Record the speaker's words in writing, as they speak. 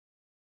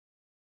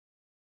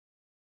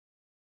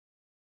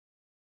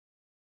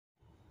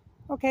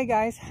Okay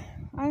guys,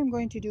 I'm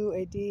going to do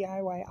a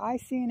DIY. I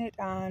seen it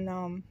on, I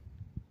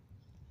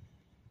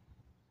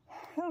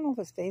don't know if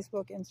it's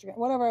Facebook, Instagram,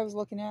 whatever I was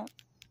looking at.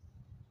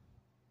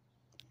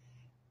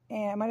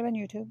 And it might have been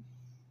YouTube.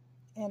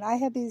 And I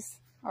had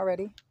these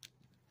already.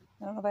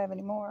 I don't know if I have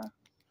any more.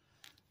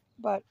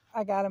 But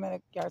I got them at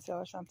a yard sale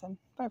or something.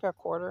 Probably for a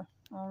quarter.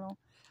 I don't know.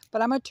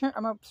 But I'm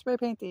gonna spray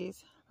paint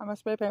these. I'm gonna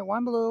spray paint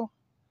one blue,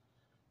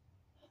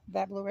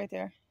 that blue right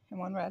there, and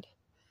one red.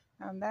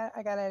 That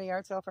I got at a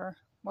yard sale for,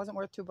 wasn't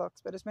worth $2,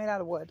 but it's made out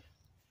of wood.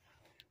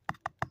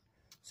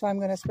 So I'm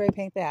gonna spray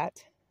paint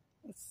that.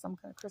 It's some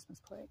kind of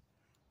Christmas plate.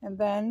 And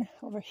then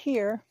over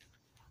here,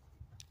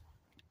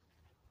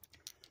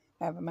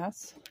 I have a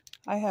mess.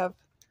 I have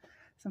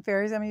some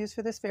fairies I'm gonna use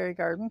for this fairy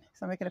garden.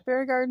 So I'm making a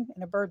fairy garden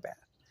and a bird bath.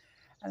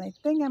 And I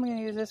think I'm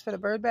gonna use this for the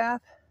bird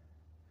bath.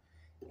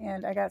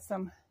 And I got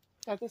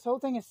this whole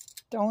thing of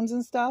stones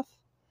and stuff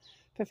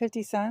for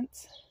 50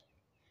 cents.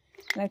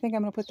 And I think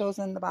I'm gonna put those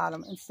in the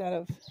bottom instead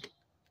of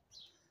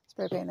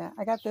spray painting that.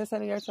 I got this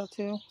at a yard sale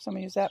too, so I'm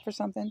gonna use that for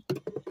something.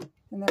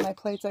 And then my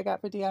plates I got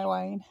for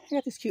DIYing. I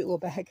got this cute little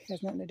bag. It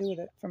has nothing to do with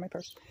it, for my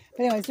purse.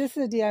 But anyways, this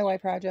is a DIY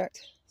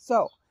project.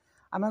 So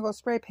I'm gonna go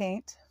spray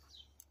paint.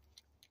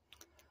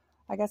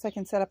 I guess I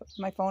can set up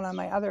my phone on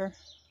my other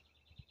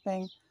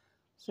thing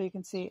so you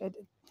can see it.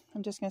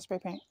 I'm just gonna spray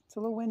paint. It's a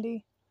little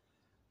windy.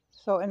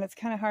 So, and it's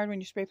kind of hard when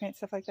you spray paint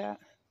stuff like that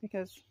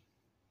because,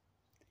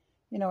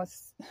 you know,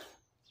 it's,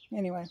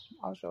 anyway,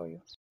 I'll show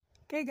you.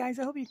 Okay guys,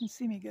 I hope you can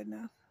see me good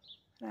enough.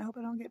 And I hope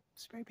I don't get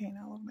spray paint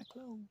all over my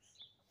clothes.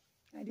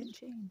 I didn't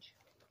change.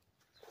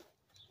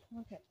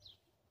 Okay.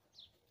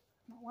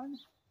 One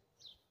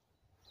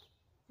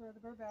for the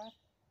bird bath.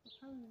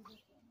 Probably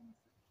this one. Let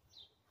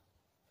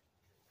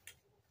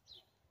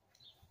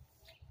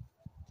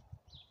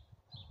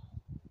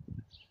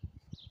me see.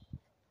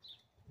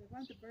 I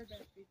want the bird bath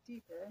to be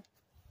deeper.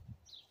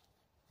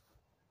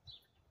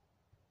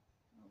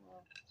 Oh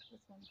well,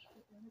 this one's better.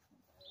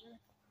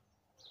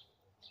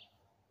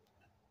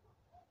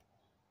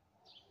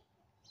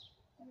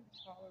 Maybe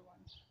the taller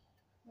one.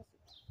 Let's see.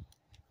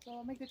 So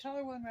I'll make the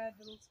taller one red,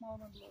 the little smaller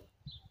one blue.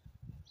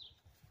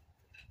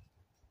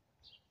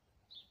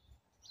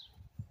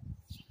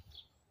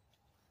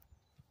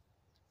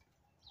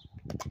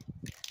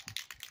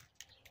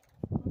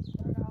 Let's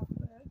start off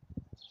with that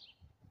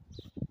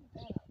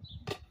up.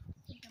 I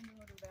think I'm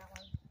going to do that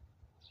one.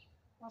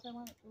 Well, if I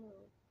want it blue,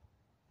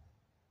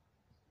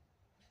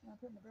 I'm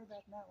putting the bird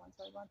bath in that one,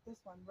 so I want this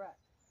one red.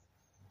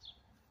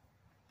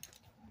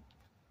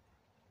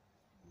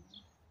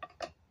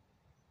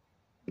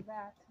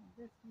 That and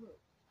this blue.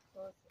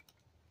 So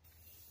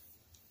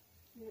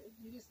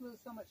you just lose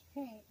so much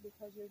paint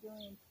because you're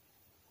doing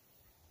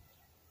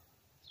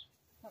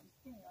something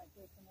skinny like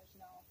this, and there's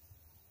no,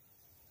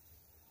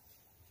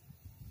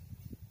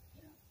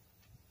 you know,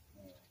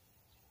 anyway.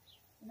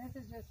 And this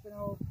is just an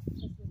old,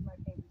 this is my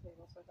painting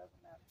table, so it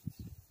doesn't matter.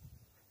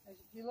 As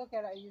you look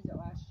at it, I used it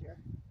last year.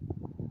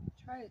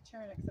 Try to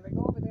turn it, because if I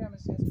go over there, I'm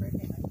just going to spray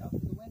paint myself,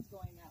 because the wind's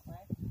going that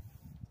way.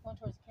 It's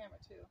going towards the camera,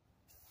 too.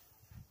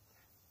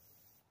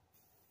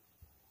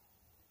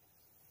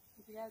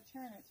 But you got to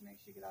turn it to make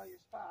sure you get all your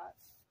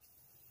spots.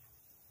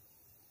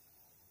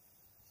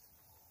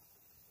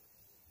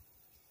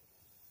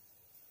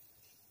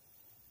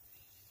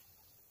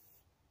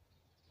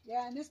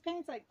 Yeah, and this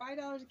paint's like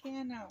 $5 a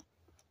can now.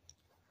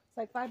 It's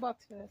like $5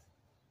 for this.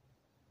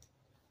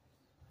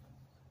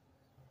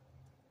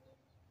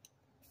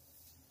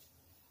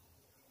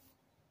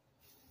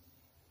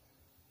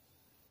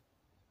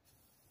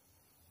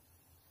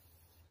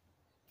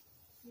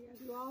 You gotta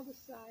do all the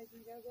sides,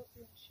 and you gotta go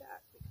through and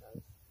check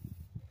because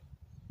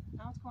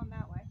now it's going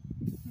that way.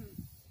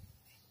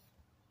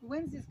 The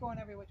wind's just going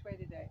every which way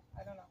today.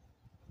 I don't know.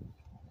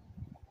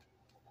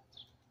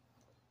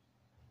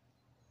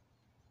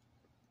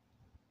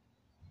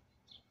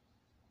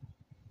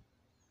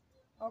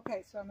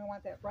 Okay, so I'm gonna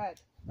want that red,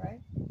 right?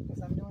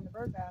 Because I'm doing the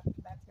bird bath, and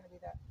that's gonna be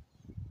that.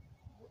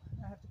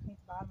 I have to paint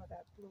the bottom of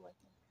that blue, I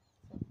think.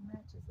 So it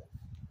matches it.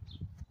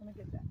 Let me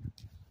get that.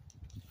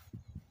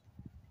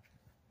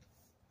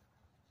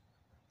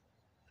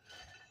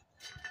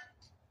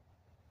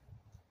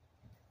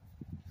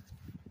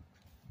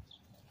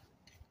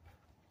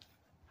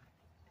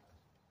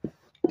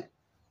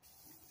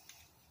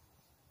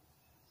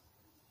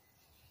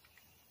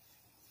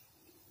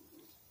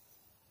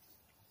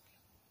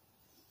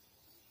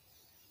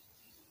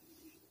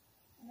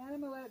 And then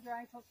I'm gonna let it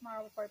dry until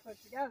tomorrow before I put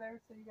it together,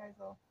 so you guys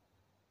will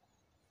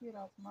see it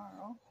all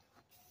tomorrow.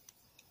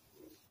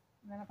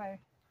 And then if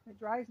it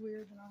dries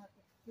weird, then I'll have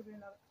to give it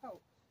another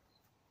coat.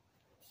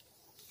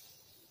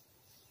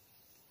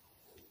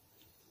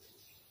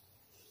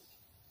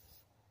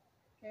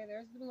 Okay,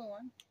 there's the blue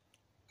one.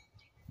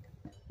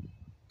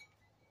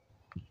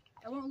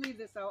 I won't leave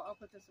this out. I'll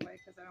put this away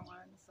because I don't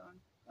want it in the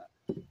sun. But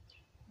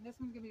this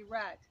one's gonna be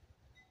red,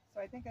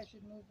 so I think I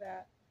should move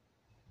that.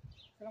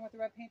 I don't want the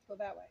red paint to go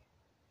that way.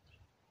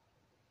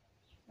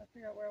 I'll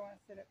figure out where I want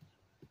to sit it,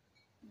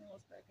 and then we'll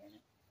spray paint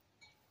it.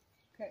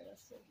 Okay,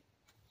 let's see.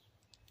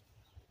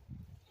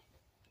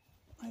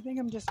 I think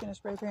I'm just going to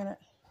spray paint it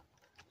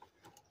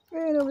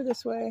right over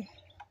this way.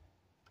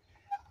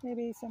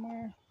 Maybe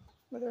somewhere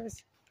where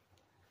it's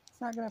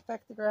not going to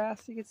affect the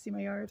grass. You can see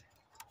my yard.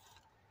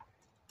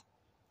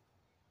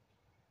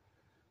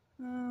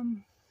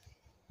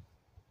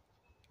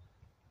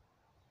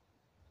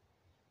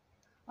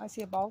 I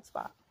see a bald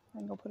spot. I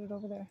can go put it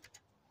over there.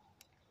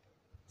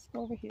 Let's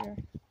go over here.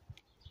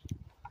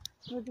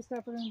 With the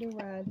stuff we're going to do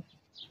red.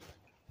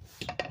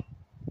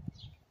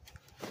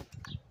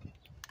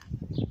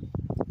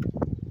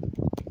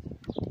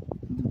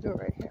 Do it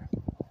right here.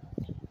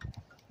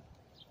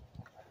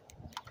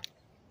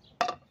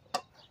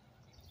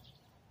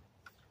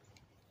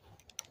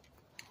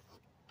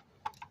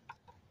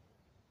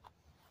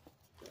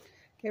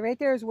 Okay, right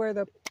there is where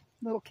the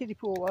little kiddie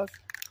pool was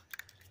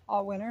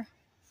all winter.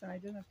 So I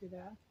didn't do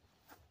that.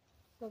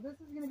 So this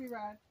is going to be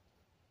red.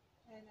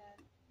 And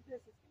then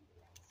this is going to be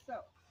red. So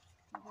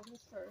I'll do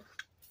this first.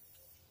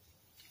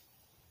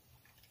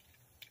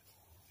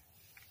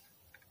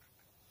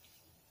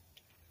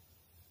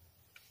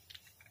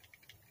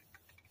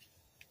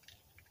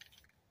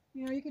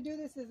 You know, you could do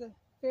this as a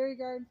fairy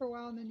garden for a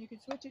while, and then you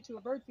could switch it to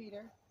a bird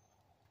feeder.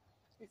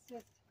 It's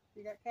just,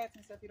 you got cats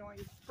and stuff, you don't want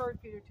your bird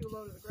feeder too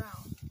low to the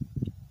ground.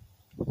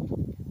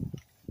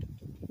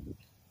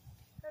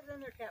 Because then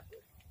they're cat food.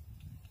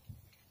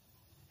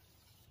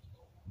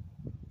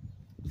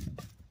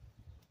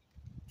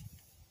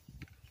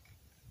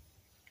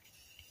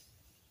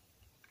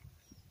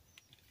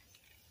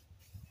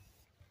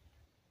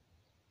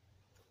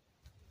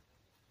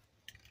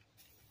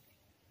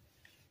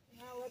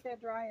 And I'll let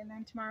that dry, and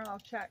then tomorrow I'll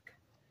check.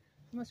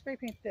 I'm going to spray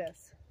paint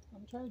this.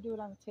 I'm trying to do it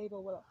on the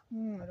table with a,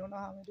 I don't know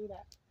how I'm going to do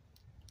that.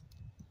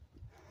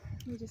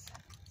 Let me just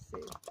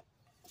see.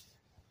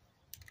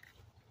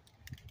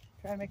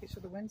 Try to make it so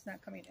the wind's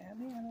not coming at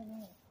me. I don't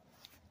know.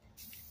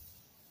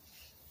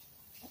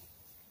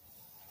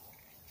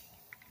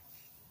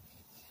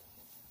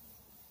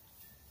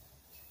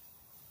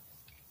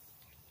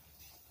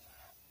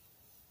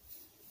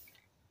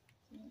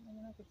 And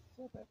then I could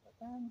flip it, but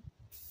then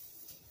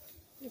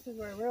this is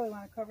where I really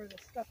want to cover the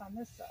stuff on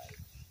this side.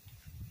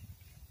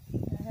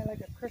 And I had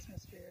like a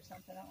Christmas tree or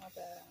something. I don't want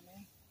that on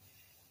there.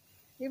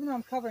 Even though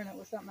I'm covering it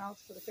with something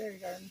else for the fairy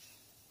garden.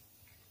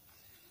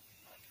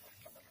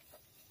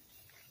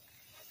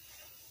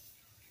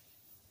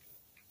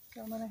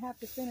 So I'm going to have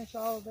to finish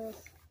all of this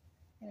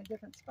in a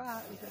different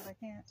spot because I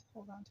can't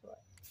hold on to it.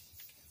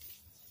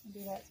 And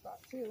do that spot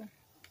too.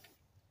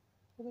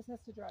 So this has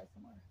to dry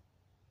somewhere.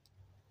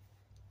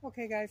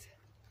 Okay guys,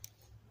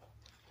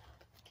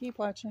 keep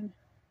watching.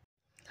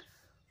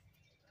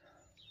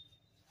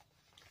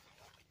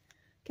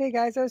 Okay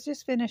guys, I was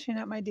just finishing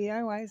up my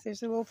DIYs.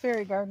 There's a little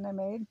fairy garden I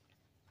made.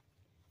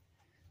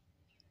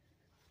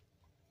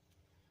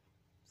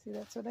 See,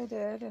 that's what I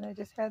did. And I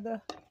just had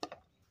the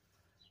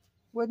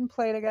wooden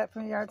plate I got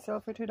from the yard sale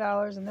for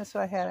 $2, and this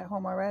I had at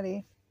home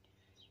already.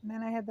 And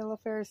then I had the little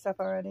fairy stuff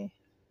already.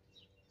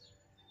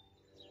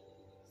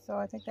 So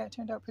I think that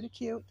turned out pretty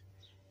cute.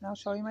 And I'll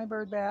show you my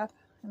bird bath,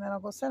 and then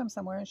I'll go set them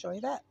somewhere and show you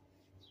that.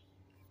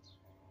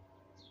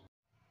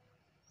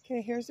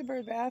 Okay, here's the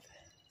bird bath.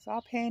 It's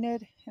all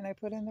painted, and I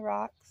put in the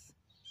rocks.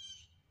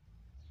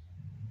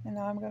 And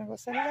now I'm going to go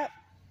set it up.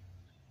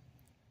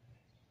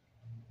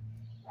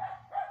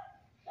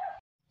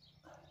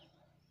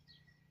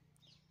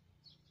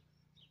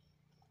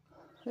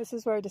 This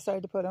is where I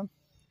decided to put them.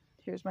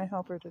 Here's my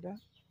helper today.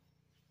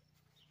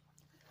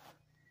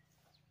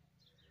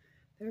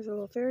 There's a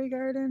little fairy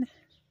garden.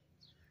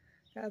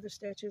 Got other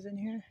statues in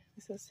here.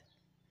 This is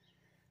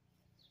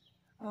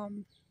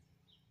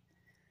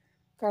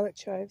garlic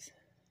chives.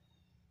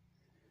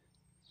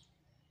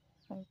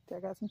 I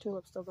got some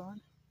tulips still going.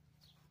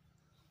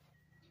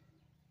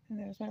 And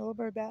there's my little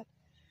bird bath.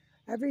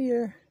 Every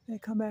year they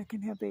come back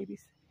and have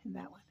babies in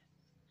that one.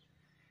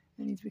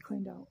 It needs to be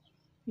cleaned out.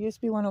 There used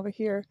to be one over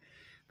here,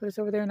 but it's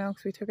over there now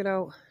because we took it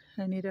out.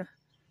 I need to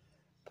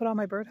put all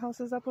my bird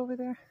houses up over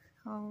there,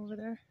 all over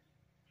there.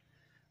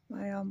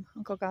 My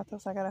uncle got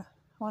those. I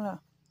want to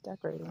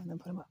decorate them and then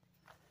put them up.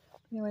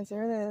 Anyways,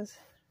 there it is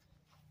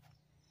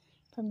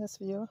from this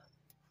view.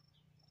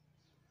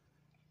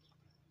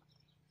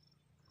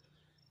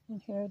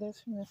 And here it is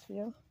from this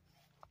view.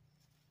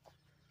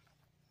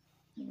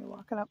 And you're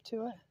walking up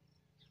to it.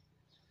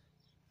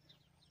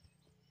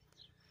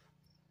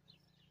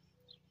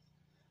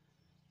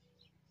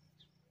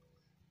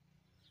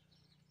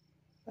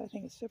 But I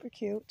think it's super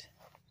cute.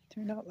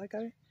 Turned out like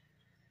better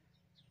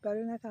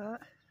than I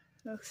thought.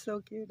 Looks so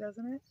cute,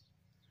 doesn't it?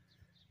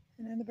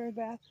 And then the bird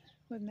bath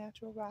with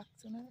natural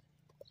rocks in it.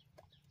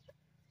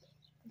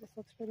 This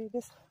looks pretty.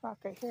 This rock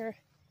right here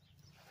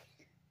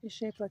is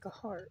shaped like a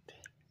heart.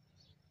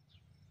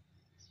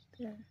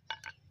 There.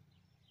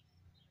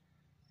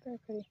 Very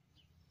pretty.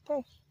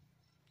 Okay.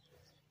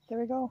 There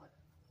we go.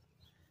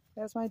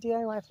 That's my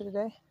DIY for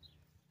today.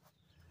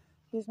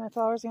 These are my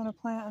flowers I'm going to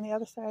plant on the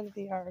other side of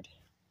the yard.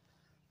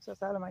 So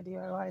it's out of my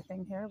DIY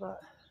thing here, but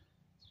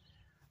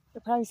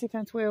the privacy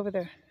fence way over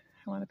there.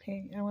 I want to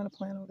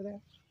plant over there.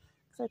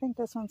 Because I think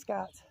this one's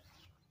got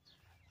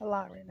a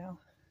lot right now.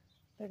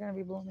 They're going to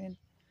be blooming,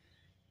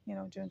 you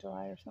know, June,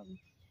 July or something.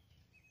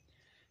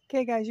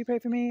 Okay, guys, you pray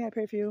for me. I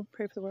pray for you.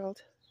 Pray for the world.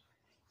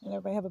 And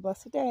everybody have a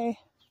blessed day.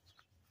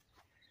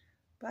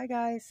 Bye,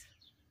 guys.